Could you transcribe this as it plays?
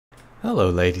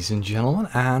Hello ladies and gentlemen,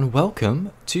 and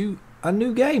welcome to a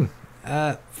new game,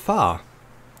 Far,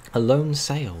 Alone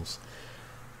Sails.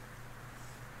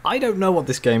 I don't know what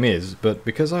this game is, but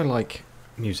because I like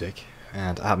music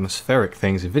and atmospheric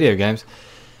things in video games,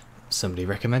 somebody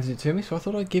recommended it to me, so I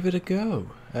thought I'd give it a go.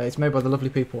 It's made by the lovely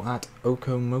people at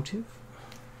Okomotive,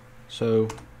 so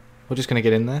we're just going to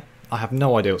get in there. I have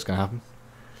no idea what's going to happen.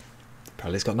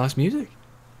 Apparently it's got nice music.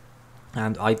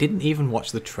 And I didn't even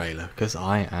watch the trailer, because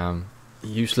I am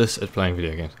useless at playing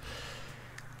video games.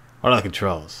 I don't have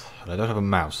controls, and I don't have a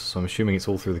mouse, so I'm assuming it's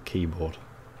all through the keyboard.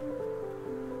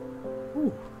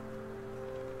 Ooh.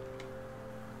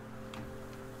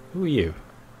 Who are you?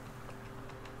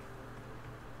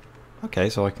 Okay,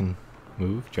 so I can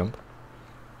move, jump.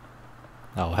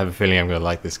 Oh, I have a feeling I'm going to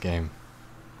like this game.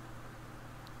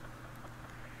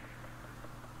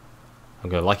 I'm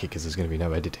going to like it because there's going to be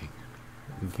no editing.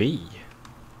 V.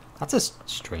 That's a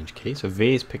strange key. So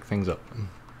V is pick things up.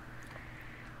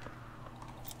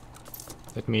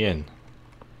 Let me in.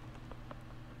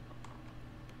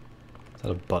 Is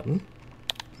that a button?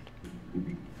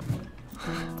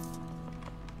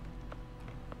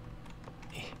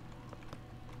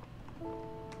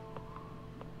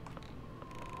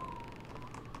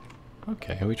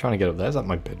 Okay, are we trying to get up there? Is that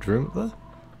my bedroom up there?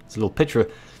 It's a little picture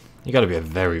of... You gotta be a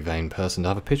very vain person to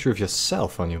have a picture of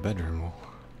yourself on your bedroom wall.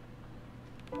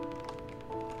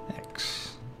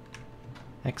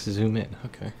 X zoom in,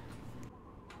 okay.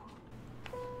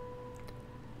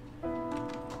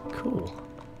 Cool.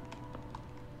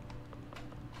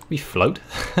 We float?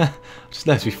 Just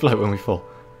notice we float when we fall.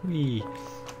 Whee!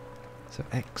 So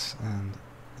X and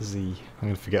Z. I'm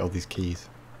gonna forget all these keys.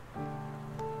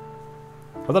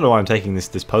 I don't know why I'm taking this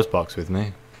post box with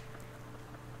me.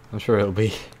 I'm sure it'll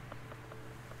be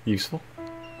useful.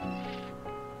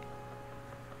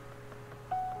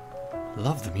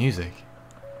 Love the music.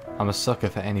 I'm a sucker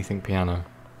for anything piano.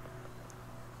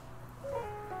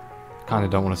 Kinda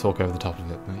don't want to talk over the top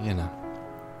of it, but you know.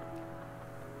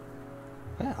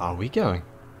 Where are we going?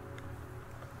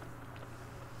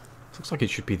 Looks like it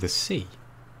should be the sea.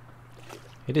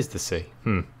 It is the sea.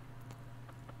 Hope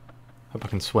I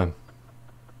can swim.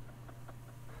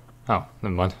 Oh,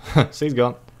 never mind. Sea's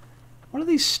gone. What are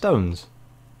these stones?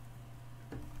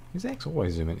 Is X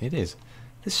always zoom in? It is.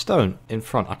 This stone in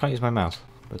front. I can't use my mouse,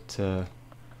 but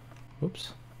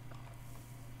oops.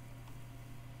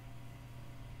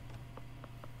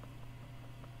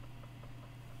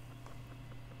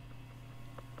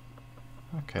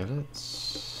 Okay,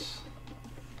 let's...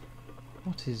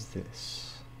 What is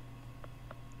this?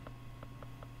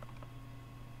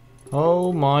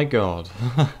 Oh my god.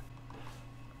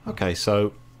 Okay,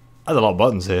 so there's a lot of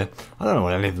buttons here. I don't know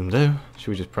what any of them do. Should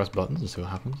we just press buttons and see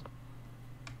what happens?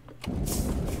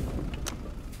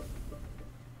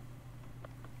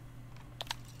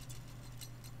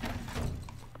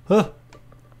 Huh.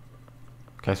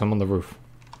 Okay, so I'm on the roof.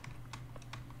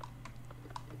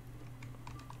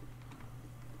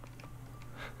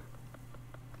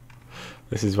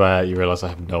 This is where you realise I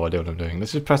have no idea what I'm doing.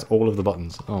 Let's just press all of the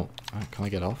buttons. Oh, right, can I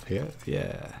get off here?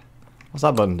 Yeah. What's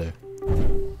that button do?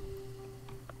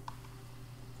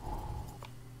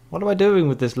 What am I doing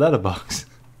with this letterbox?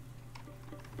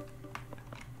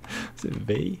 Is it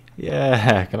V?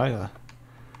 Yeah, can I...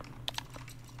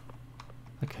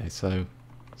 Okay, so...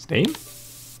 Steam?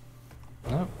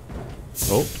 No.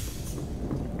 Oh.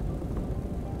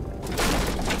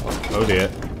 Oh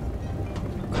dear.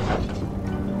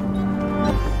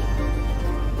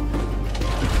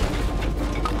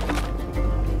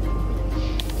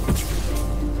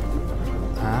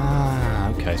 Ah,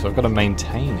 okay, so I've got to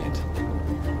maintain it.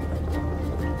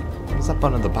 What does that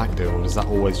button at the back do, or does that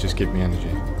always just give me energy?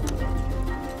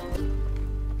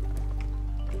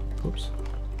 Oops.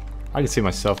 I can see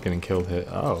myself getting killed here.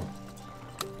 Oh.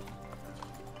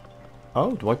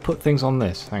 Oh, do I put things on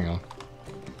this? Hang on.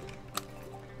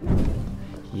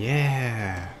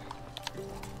 Yeah.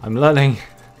 I'm learning.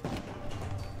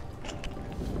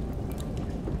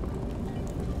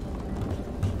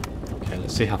 Okay,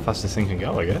 let's see how fast this thing can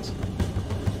go, I guess.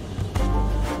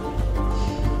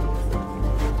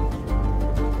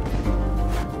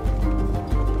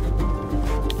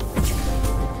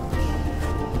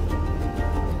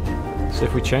 So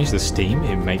if we change the steam,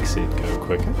 it makes it go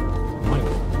quicker. Might.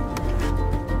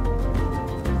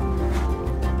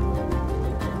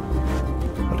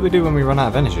 What do we do when we run out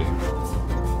of energy?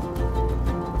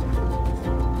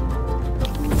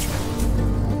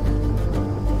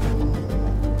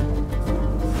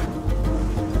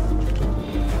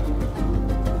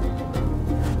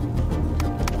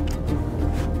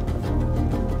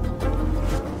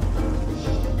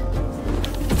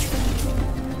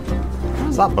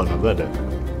 How's that button up there do?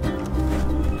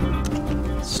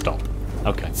 Stop.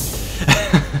 Okay.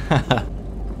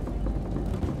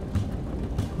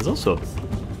 There's also a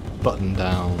button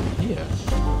down here.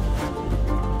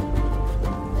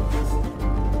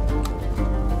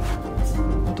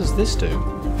 What does this do?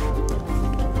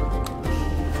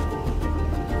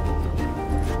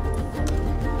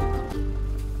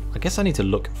 I guess I need to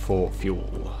look for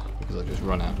fuel because I've just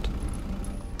run out.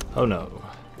 Oh no.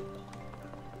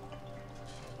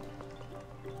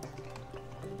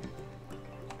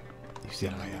 Use the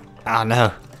elevator. Ah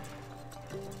no.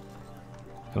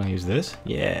 Can I use this?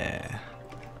 Yeah.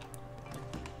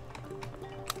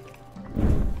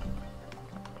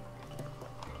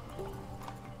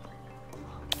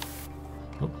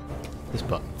 Oh, this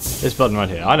button. This button right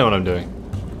here. I know what I'm doing.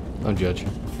 Don't judge.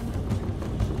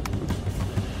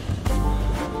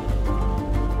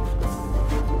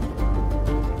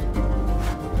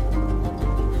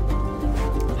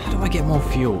 How do I get more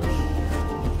fuel?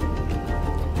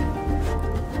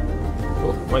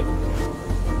 Oh, wait.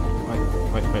 Wait.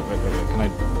 Can I...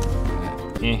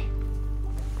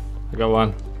 I got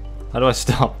one. How do I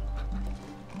stop?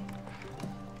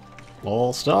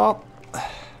 All stop.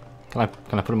 Can I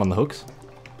put them on the hooks?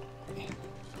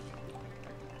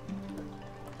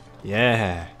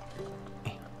 Yeah.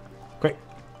 Quick.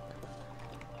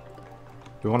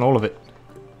 We want all of it.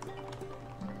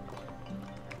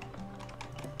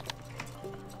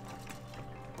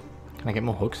 Can I get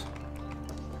more hooks?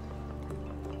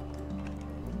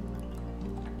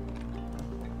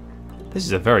 This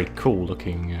is a very cool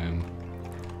looking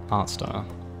art style.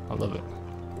 I love it.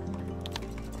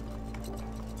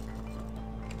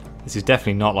 This is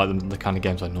definitely not like the kind of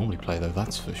games I normally play though,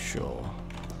 that's for sure.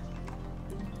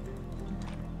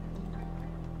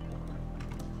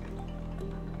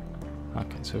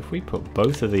 Okay, so if we put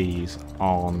both of these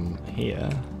on here...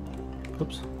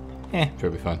 Oops. Sure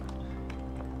it'll be fine.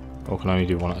 Or can I only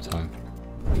do one at a time?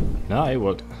 No, it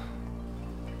worked.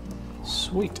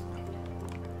 Sweet.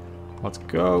 Let's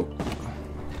go.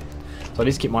 So I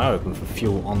need to keep my eye open for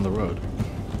fuel on the road.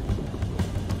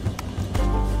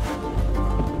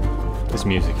 This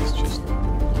music is just...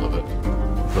 I love it.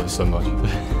 I love it so much. I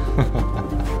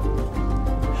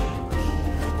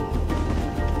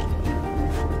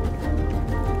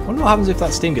wonder what happens if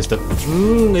that steam gets to...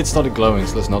 it started glowing,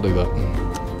 so let's not do that.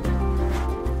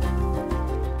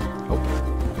 Oh.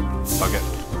 Fuck it.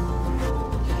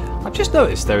 I've just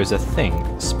noticed there is a thing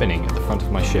spinning at the front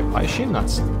of my ship. I assume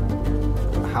that's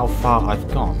how far I've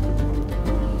gone.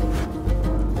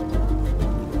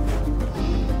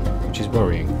 Which is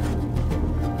worrying.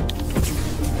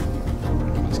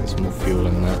 Let's get some more fuel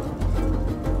in there.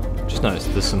 Just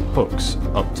noticed there's some hooks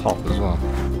up top as well.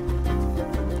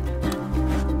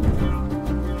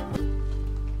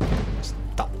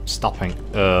 Stopping.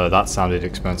 That sounded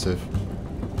expensive.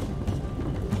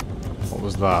 What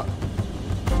was that?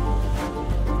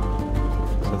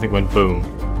 Something went boom.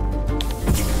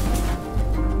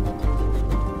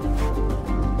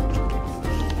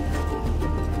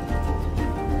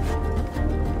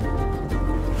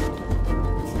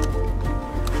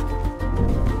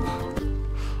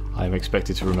 I am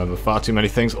expected to remember far too many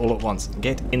things all at once.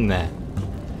 Get in there.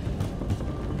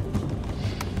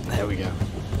 There we go.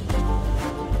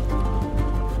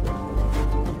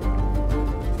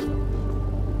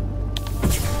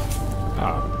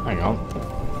 Hang on.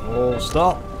 Oh,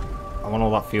 stop. I want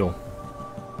all that fuel.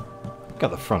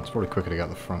 Get the front. It's probably quicker to get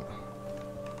the front.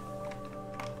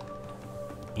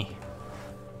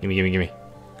 Gimme.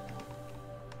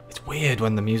 It's weird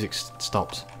when the music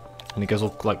stops and it goes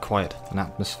all like quiet and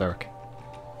atmospheric.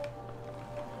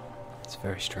 It's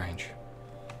very strange.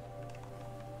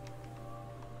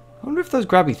 I wonder if those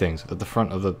grabby things at the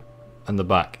front of the and the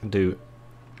back do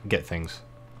get things.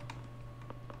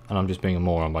 And I'm just being a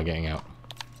moron by getting out.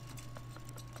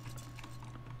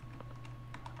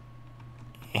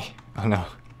 Oh no.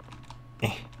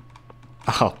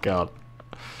 Oh god.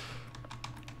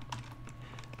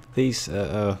 These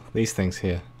things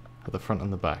here at the front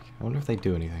and the back. I wonder if they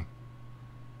do anything.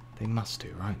 They must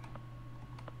do, right?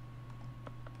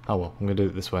 Oh well, I'm gonna do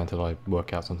it this way until I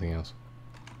work out something else.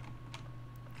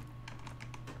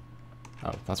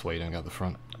 Oh, that's why you don't go at the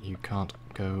front. You can't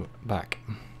go back.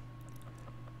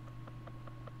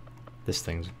 This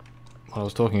thing's what I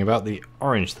was talking about, the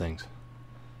orange things.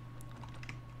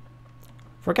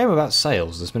 For a game about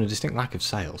sails, there's been a distinct lack of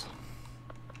sails.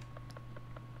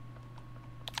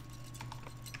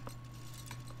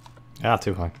 Ah,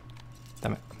 too high.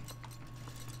 Damn it.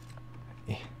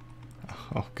 Yeah.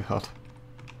 Oh god.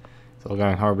 It's all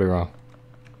going horribly wrong.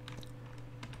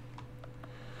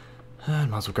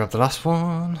 And might as well grab the last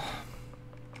one.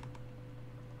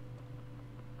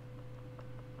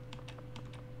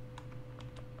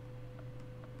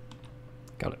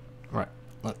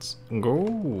 Let's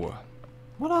go.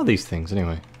 What are these things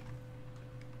anyway?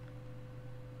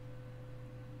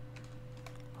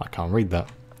 I can't read that.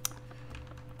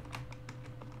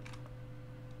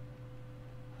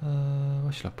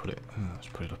 Where should I put it? Let's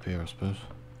put it up here, I suppose.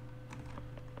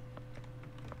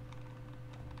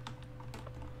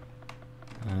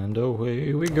 And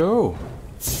away we go.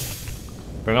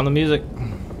 Bring on the music.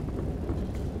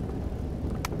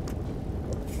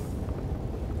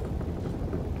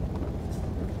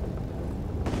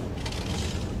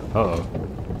 Uh-oh.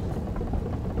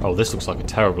 Oh, this looks like a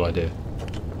terrible idea.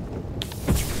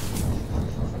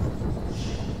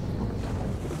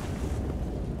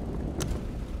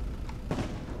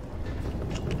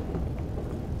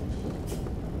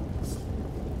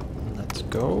 Let's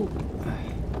go.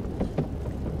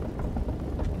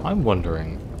 I'm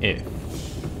wondering if...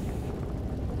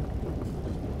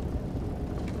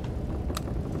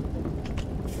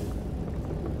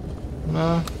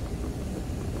 No.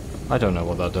 I don't know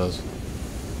what that does.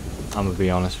 I'm gonna be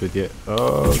honest with you.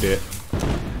 Oh dear.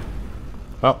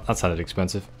 Well, that sounded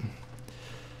expensive.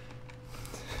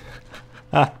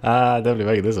 Definitely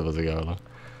making this up as I go along.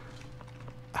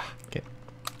 Get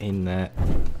in there.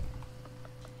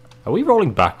 Are we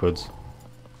rolling backwards?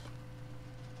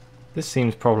 This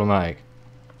seems problematic.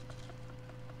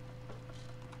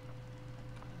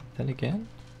 Then again,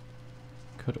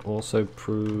 could also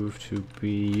prove to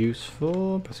be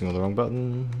useful. Pressing all the wrong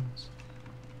buttons.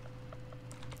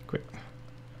 Quick.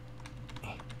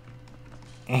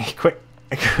 Quick.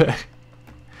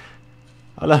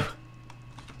 Hello.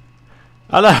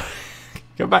 Hello.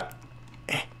 Come back.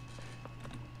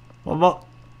 One more.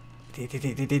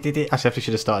 Actually, I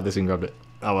should have started this and grabbed it.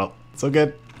 Oh well, it's all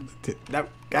good. No,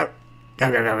 go.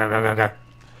 Go, go, go, go, go, go, go.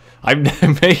 I'm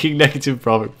making negative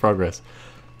progress.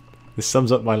 This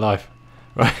sums up my life.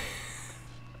 Right.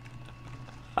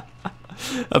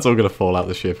 That's all going to fall out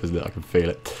the ship, isn't it? I can feel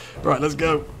it. Right, let's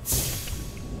go.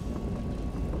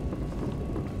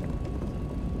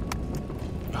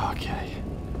 Okay.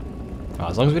 Right,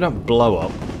 as long as we don't blow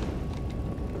up.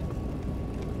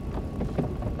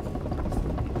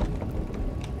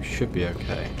 We should be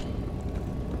okay.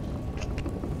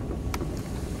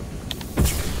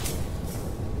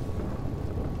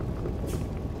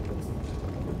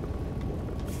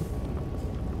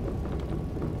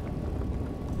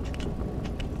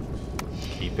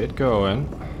 Keep it going.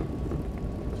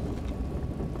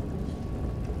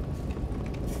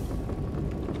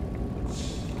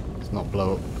 Let's not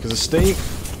blow up because of steam.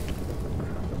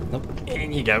 Nope.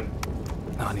 In you go.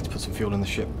 Oh, I need to put some fuel in the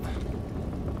ship.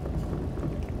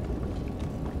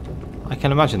 I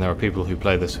can imagine there are people who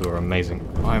play this who are amazing.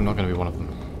 I am not going to be one of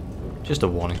them. Just a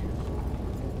warning.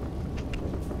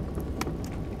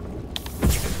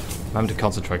 I'm having to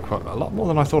concentrate quite a lot more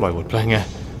than I thought I would playing a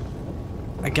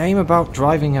game about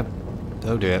driving a...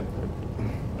 Oh dear.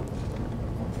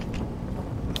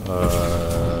 I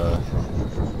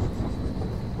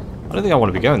don't think I want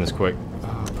to be going this quick.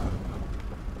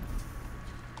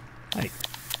 Hey.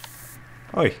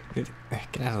 Oi. Get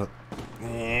out of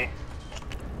the...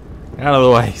 Get out of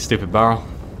the way, stupid barrel.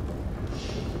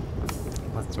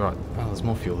 That's right. Oh, there's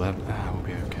more fuel there. We'll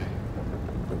be okay.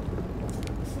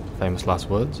 Famous last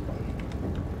words.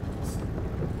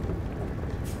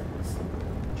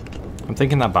 I'm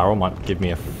thinking that barrel might give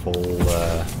me a full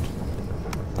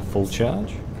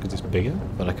charge because it's bigger,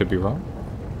 but I could be wrong.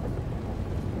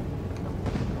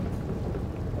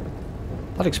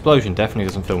 That explosion definitely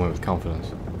doesn't fill me with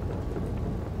confidence.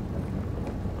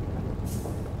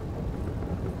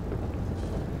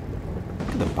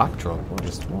 Look at the backdrop.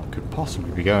 What could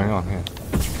possibly be going on here?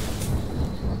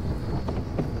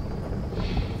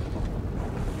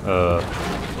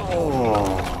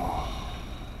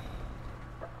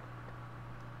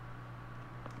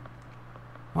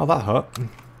 Oh, that hurt.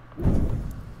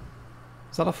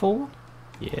 Is that a full one?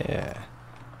 Yeah.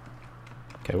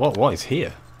 Okay, what is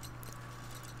here?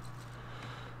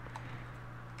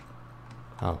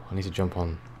 Oh, I need to jump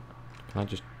on. Can I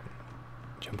just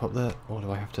jump up there? Or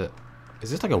do I have to... Is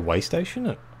this like a way station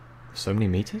at so many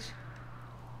meters?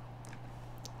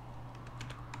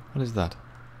 What is that?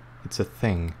 It's a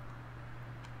thing.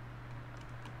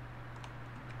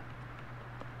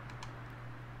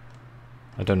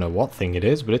 I don't know what thing it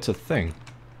is, but it's a thing.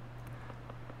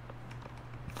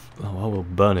 Oh, well, we'll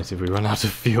burn it if we run out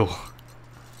of fuel.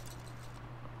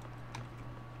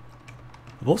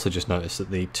 I've also just noticed that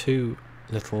the two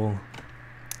little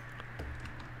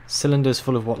cylinders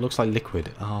full of what looks like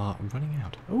liquid are running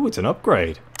out. Oh, it's an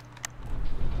upgrade.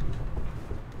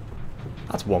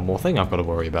 That's one more thing I've got to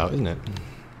worry about, isn't it?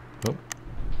 Oh.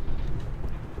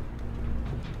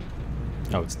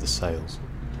 Oh, it's the sails.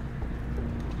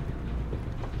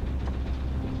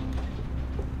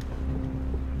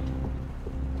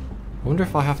 I wonder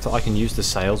if I can use the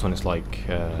sails when it's like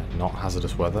not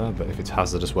hazardous weather, but if it's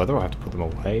hazardous weather I have to put them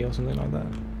away or something like that.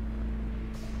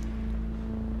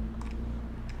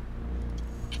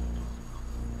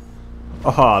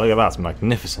 Oh, look at that, it's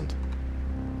magnificent.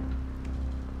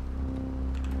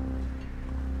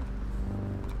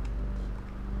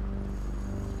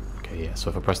 Okay, yeah, so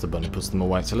if I press the button it puts them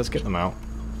away, so let's get them out.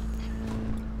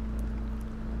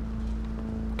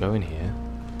 Go in here.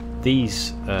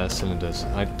 These cylinders,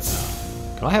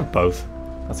 can I have both?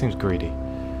 That seems greedy.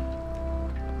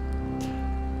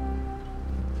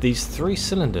 These 3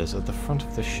 cylinders at the front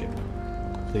of the ship.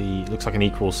 Looks like an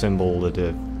equal symbol, a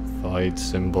divide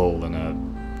symbol, and a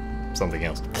something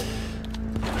else.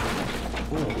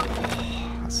 Ooh,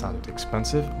 that sounded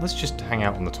expensive. Let's just hang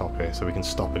out on the top here so we can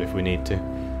stop it if we need to.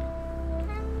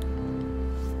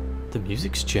 The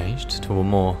music's changed to a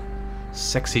more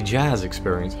sexy jazz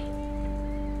experience.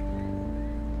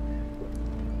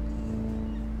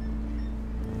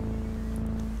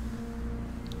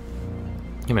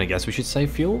 I'm gonna guess we should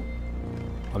save fuel?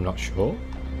 I'm not sure.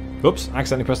 Oops,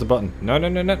 accidentally pressed the button. No, no,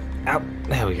 no, no. Out.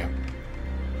 There we go.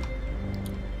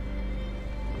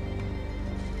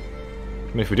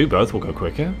 I mean, if we do both, we'll go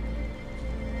quicker.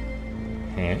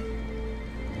 Yeah.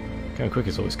 Going quick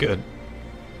is always good.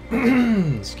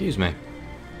 Excuse me.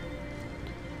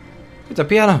 It's a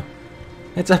piano.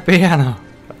 It's a piano.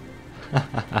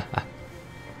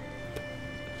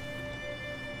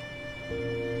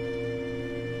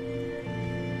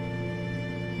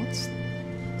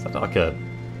 Is that like a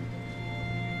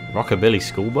rockabilly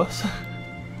school bus?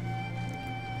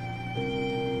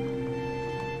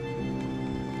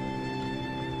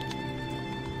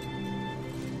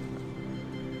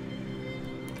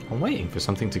 I'm waiting for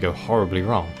something to go horribly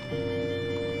wrong.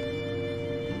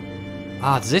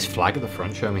 Ah, does this flag at the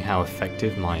front show me how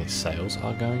effective my sails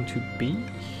are going to be?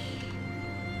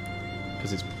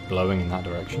 Because it's blowing in that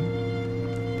direction.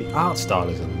 The art style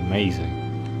is amazing.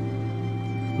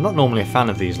 I'm not normally a fan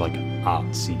of these like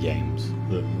artsy games.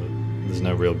 There's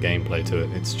no real gameplay to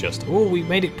it. It's just, oh, we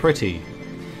made it pretty.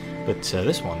 But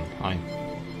this one, I'm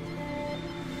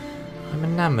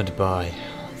enamoured by.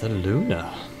 The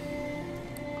Luna.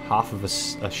 Half of a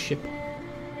ship.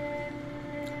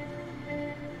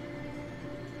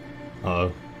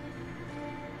 Uh-oh.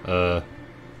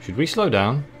 Should we slow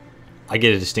down? I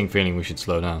get a distinct feeling we should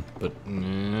slow down, but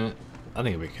I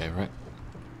think it'll be okay, right?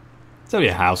 It's only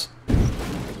a house.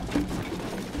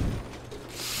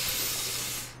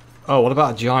 Oh, what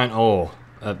about a giant oar?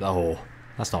 Oh,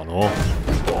 that's not an oar.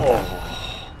 Oh.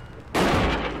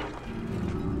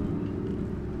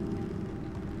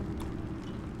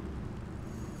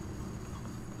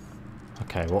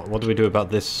 Okay, what do we do about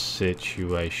this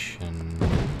situation?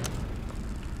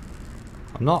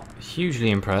 I'm not hugely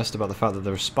impressed about the fact that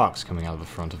there are sparks coming out of the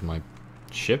front of my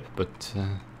ship, but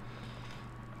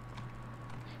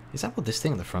is that what this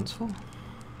thing at the front's for? I'm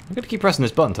going to keep pressing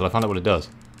this button until I find out what it does.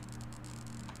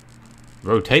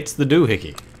 Rotates the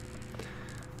doohickey.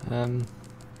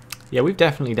 Yeah, we've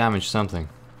definitely damaged something.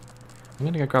 I'm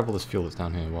going to go grab all this fuel that's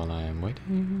down here while I am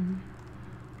waiting.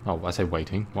 Oh, I say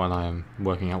waiting, while I am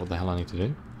working out what the hell I need to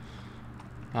do.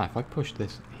 Ah, if I push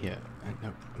this here.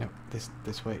 No, this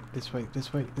way, this way,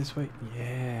 this way, this way.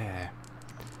 Yeah.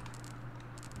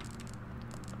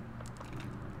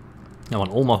 I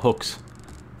want all my hooks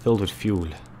filled with fuel.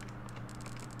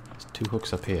 There's 2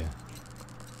 hooks up here.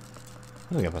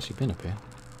 I don't think I've actually been up here.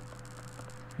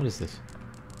 What is this?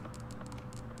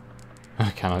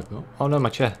 Can I? Oh no, my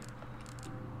chair.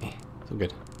 It's all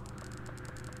good.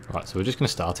 Right, so we're just going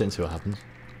to start it and see what happens.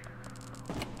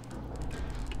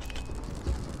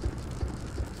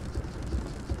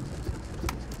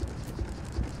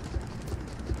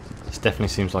 This definitely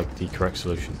seems like the correct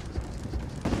solution.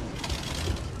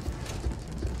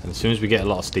 And as soon as we get a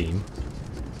lot of steam,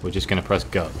 we're just going to press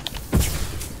go.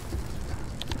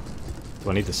 Do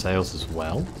I need the sails as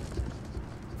well?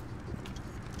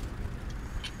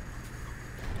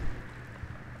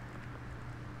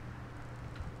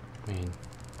 I mean,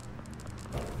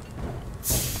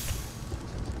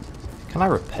 can I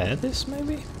repair this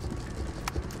maybe?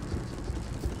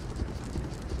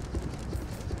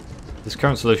 This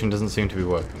current solution doesn't seem to be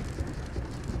working.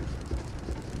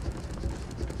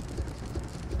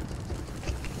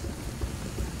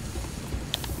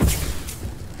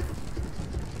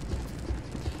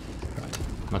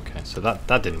 Okay, so that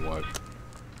didn't work.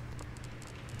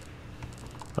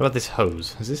 What about this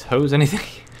hose? Does this hose anything?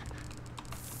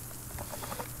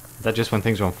 Is that just when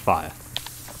things are on fire?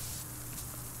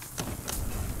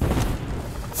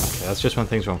 Okay, that's just when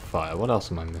things are on fire. What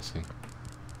else am I missing?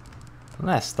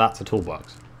 Unless that's a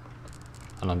toolbox.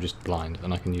 and I'm just blind,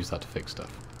 and I can use that to fix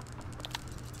stuff.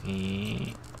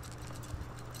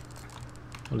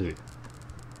 What is it?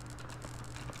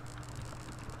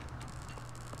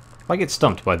 If I get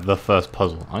stumped by the first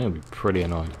puzzle, I'm going to be pretty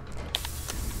annoyed.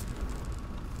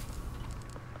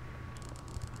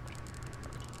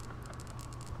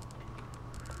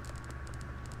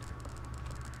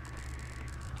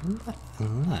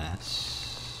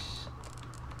 Unless...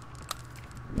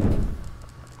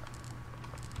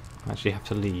 I actually have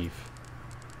to leave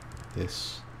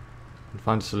this and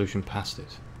find a solution past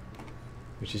it,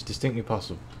 which is distinctly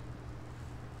possible.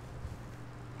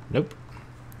 Nope.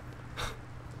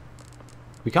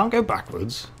 We can't go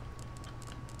backwards.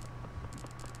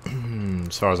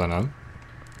 As far as I know.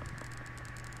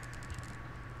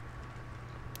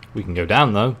 We can go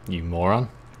down though, you moron.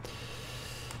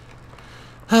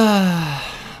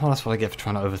 Well, that's what I get for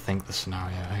trying to overthink the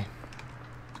scenario, eh?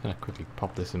 I'm gonna quickly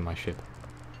pop this in my ship.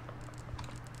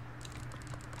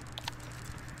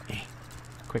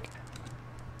 Quick.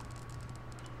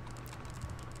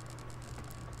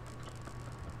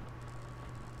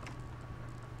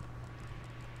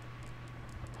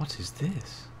 What is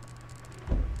this?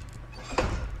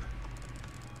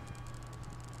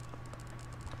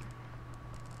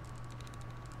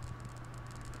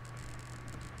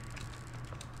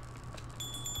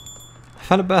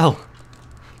 I found a bell.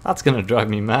 That's gonna drive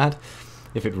me mad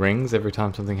if it rings every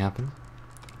time something happens.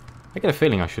 I get a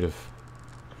feeling I should have...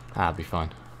 it'd be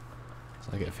fine.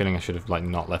 So I get a feeling I should have like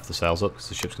not left the sails up because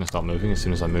the ship's gonna start moving as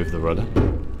soon as I move the rudder.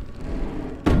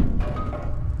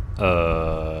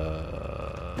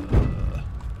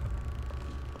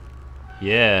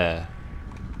 Yeah.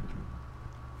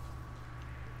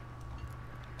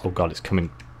 Oh god, it's coming.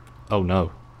 Oh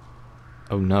no.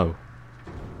 Oh no.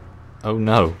 Oh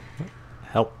no.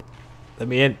 Help. Let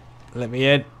me in. Let me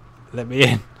in. Let me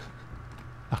in.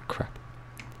 Oh crap.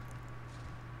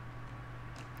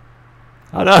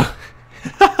 Oh no.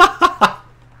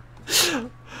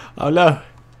 Oh no.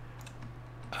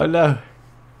 Oh no.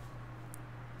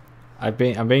 I'm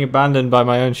being abandoned by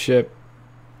my own ship.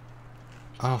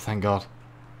 Oh, thank God.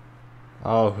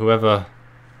 Oh, whoever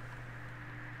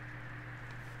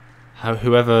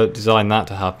designed that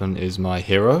to happen is my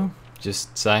hero.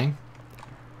 Just saying.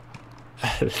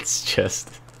 It's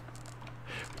just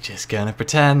gonna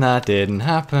pretend that didn't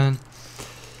happen.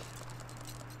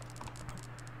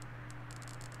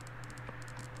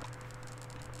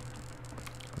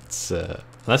 It's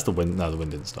unless the wind. No, the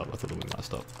wind didn't stop. I thought the wind might have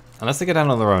stopped. Unless they get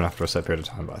down on their own after a set period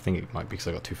of time, but I think it might be because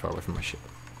I got too far away from my ship.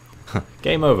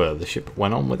 Game over. The ship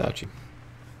went on without you.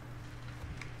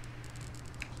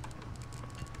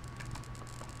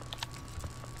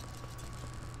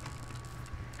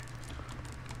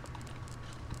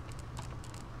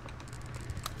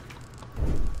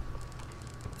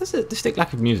 There's a distinct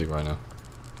lack of music right now.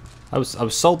 I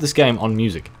was sold this game on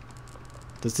music.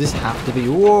 Does this have to be?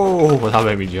 Whoa! That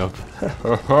made me jump.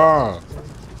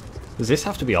 Does this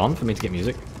have to be on for me to get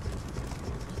music?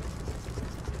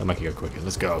 I'll make it go quicker.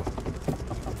 Let's go.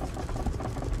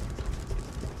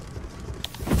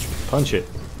 Punch it.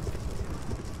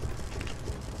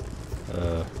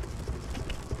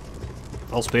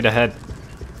 Full speed ahead.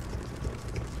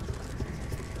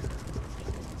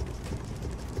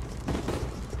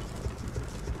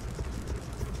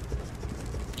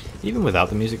 Even without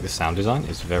the music, the sound design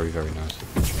is very, very nice.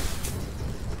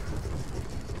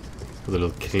 The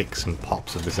little clicks and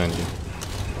pops of this engine.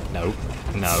 No.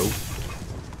 No.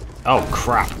 Oh,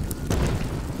 crap.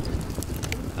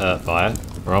 Fire.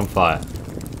 We're on fire.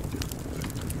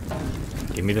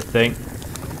 Give me the thing.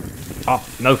 Oh,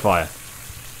 no fire.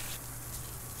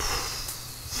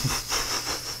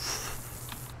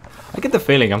 I get the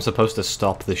feeling I'm supposed to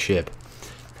stop the ship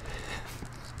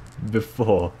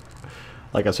before.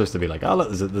 Like I'm supposed to be like, oh look,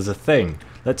 there's a thing.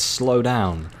 Let's slow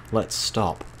down. Let's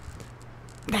stop.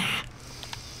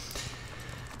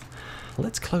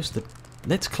 Let's close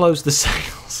the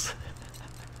sails.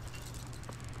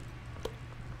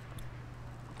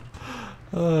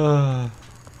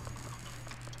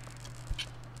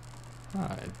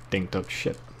 Dinked up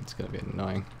ship. It's gonna be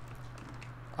annoying.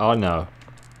 Oh no.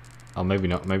 Oh, maybe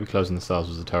not. Maybe closing the sails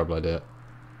was a terrible idea.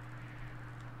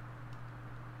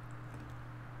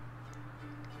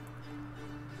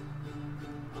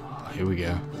 Oh, here we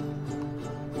go.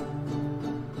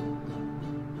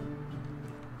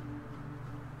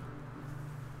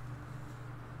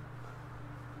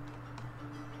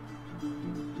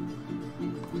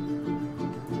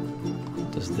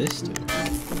 What does this do?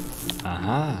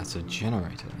 Aha, it's a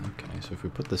generator. Okay, so if we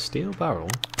put the steel barrel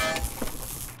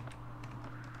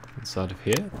inside of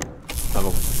here,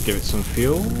 That'll give it some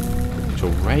fuel, which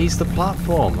will raise the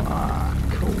platform. Ah,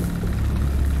 cool.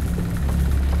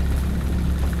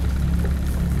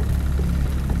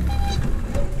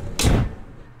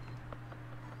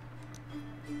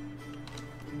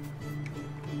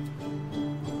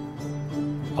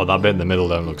 Oh, that bit in the middle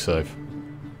don't look safe.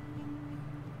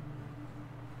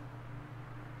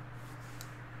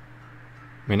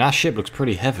 I mean, that ship looks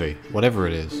pretty heavy, whatever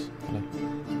it is.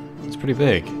 It's pretty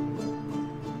big.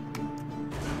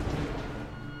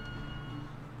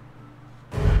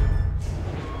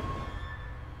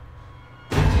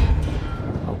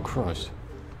 Oh, Christ.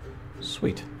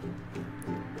 Sweet.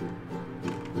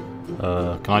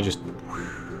 Can I just...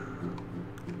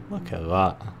 Look at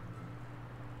that.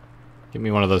 Give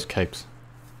me one of those capes.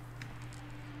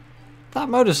 That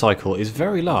motorcycle is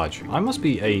very large. I must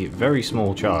be a very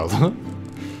small child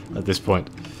at this point.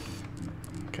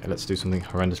 Okay, let's do something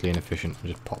horrendously inefficient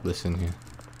and just pop this in here.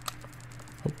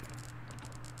 Oh.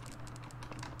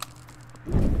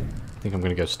 I think I'm going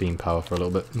to go steam power for a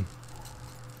little bit.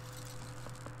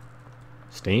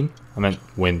 Steam? I meant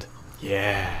wind.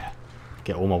 Yeah.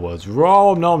 Get all my words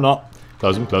wrong. No, I'm not.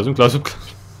 Close them, close them, close them.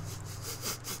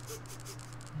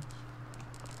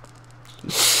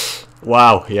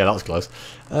 Wow, yeah, that was close.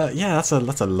 Yeah, that's a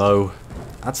low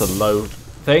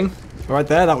thing right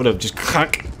there. That would have just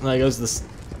crack. There goes this.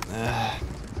 Yeah,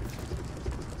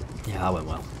 that went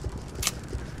well.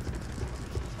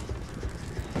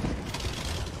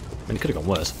 I mean, it could have gone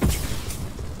worse.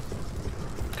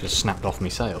 Could have snapped off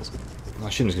me sails. I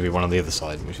assume it's going to be one on the other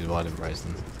side, which is why I didn't raise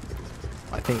them.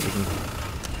 I think we can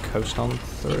coast on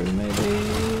through,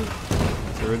 maybe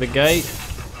through the gate.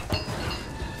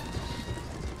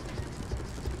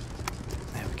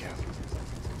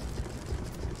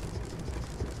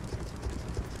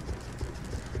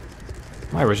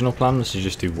 My original plan was to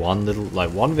just do one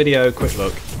video, quick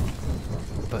look,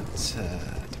 but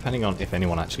depending on if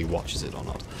anyone actually watches it or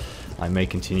not, I may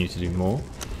continue to do more.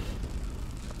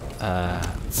 But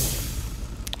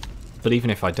even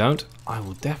if I don't, I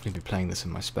will definitely be playing this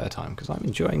in my spare time because I'm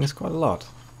enjoying this quite a lot.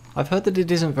 I've heard that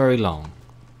it isn't very long,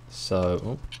 so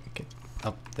oh, get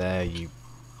up there, you.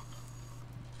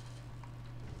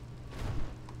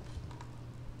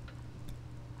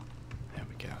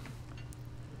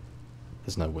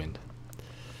 There's no wind.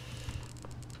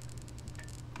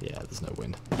 Yeah, there's no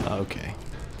wind. Okay.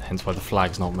 Hence why the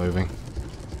flag's not moving.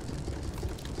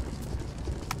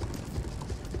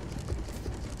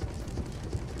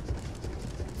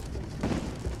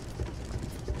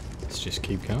 Let's just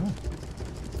keep going.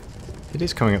 It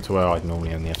is coming up to where I'd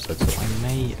normally end the episode, so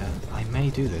I may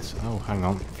do this. Oh, hang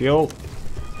on. Fuel!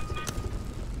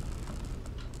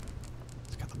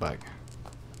 Let's get the bag.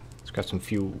 Let's grab some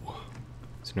fuel.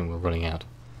 We're running out.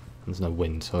 And there's no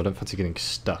wind, so I don't fancy getting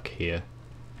stuck here.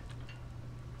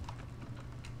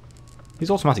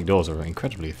 These automatic doors are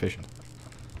incredibly efficient.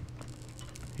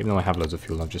 Even though I have loads of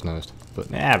fuel, I've just noticed. But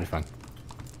yeah, I'll be fine.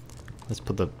 Let's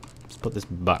put this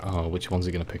back. Oh, which one's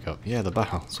it going to pick up? Yeah, the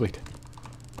barrel. Sweet.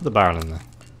 Put the barrel in there.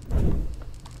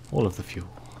 All of the fuel.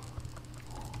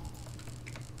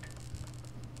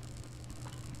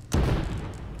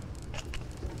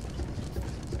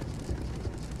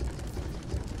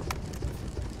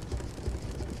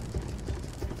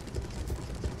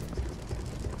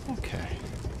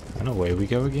 And away we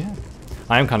go again.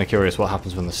 I am kind of curious what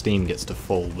happens when the steam gets to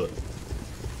full, but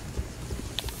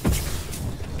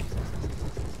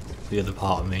the other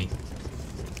part of me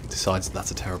decides that's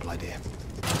a terrible idea.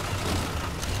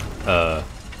 That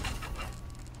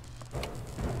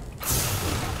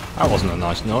wasn't a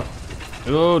nice note.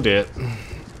 Oh dear.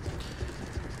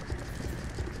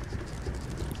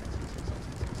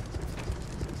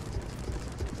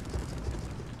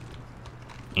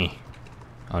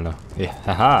 Oh no. Yeah,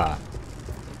 haha!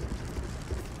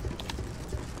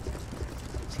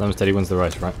 Slow and steady wins the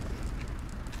race, right?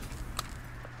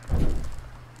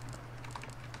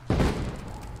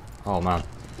 Oh man.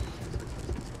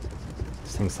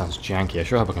 This thing sounds janky. I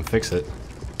sure hope I can fix it.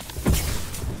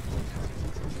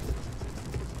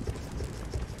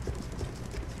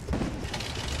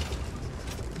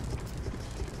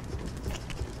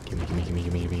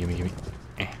 Gimme.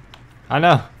 I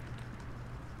know!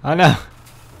 I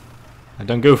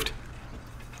done goofed.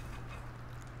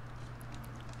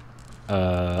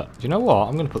 Do you know what?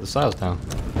 I'm gonna put the sails down.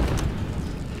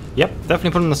 Yep,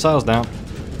 definitely putting the sails down.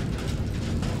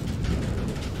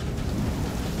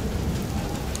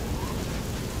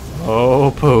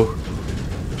 Oh, poo.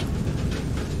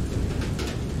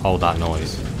 Hold that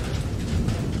noise.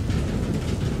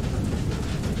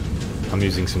 I'm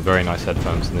using some very nice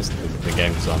headphones, and this the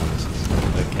game design on this is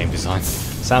game design,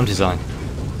 sound design.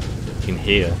 You can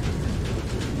hear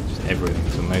just everything.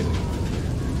 It's amazing.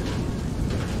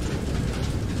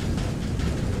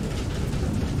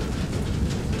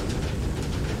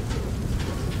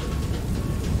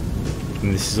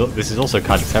 And this is also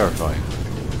kind of terrifying.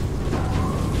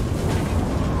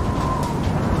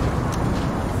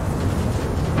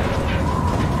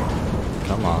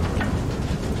 Come on.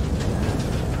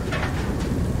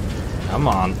 Come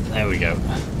on. There we go.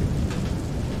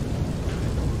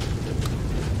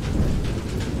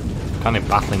 Kind of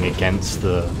battling against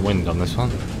the wind on this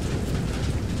one.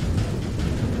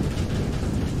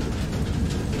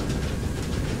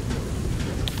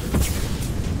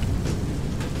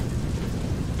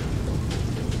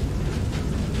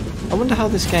 I wonder how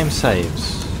this game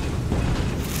saves.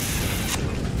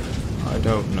 I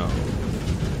don't know.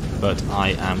 But I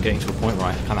am getting to a point where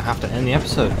I kind of have to end the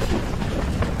episode.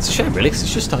 It's a shame really, because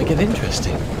it's just starting to get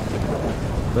interesting.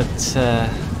 But,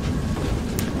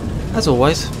 as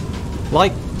always,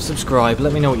 like, subscribe,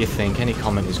 let me know what you think. Any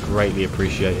comment is greatly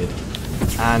appreciated.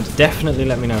 And definitely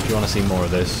let me know if you want to see more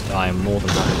of this. I am more than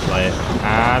happy to play it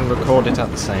and record it at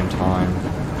the same time.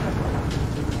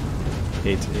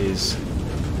 It is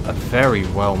a very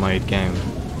well made game.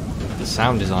 The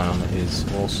sound design on it is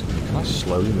awesome. Can I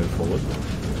slowly move forward?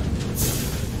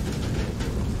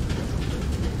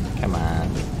 Come on.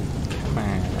 Come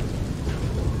on.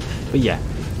 But yeah,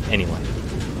 anyway.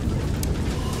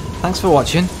 Thanks for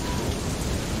watching.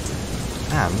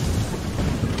 And,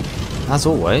 as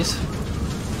always,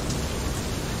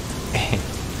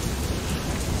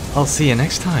 I'll see you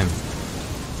next time.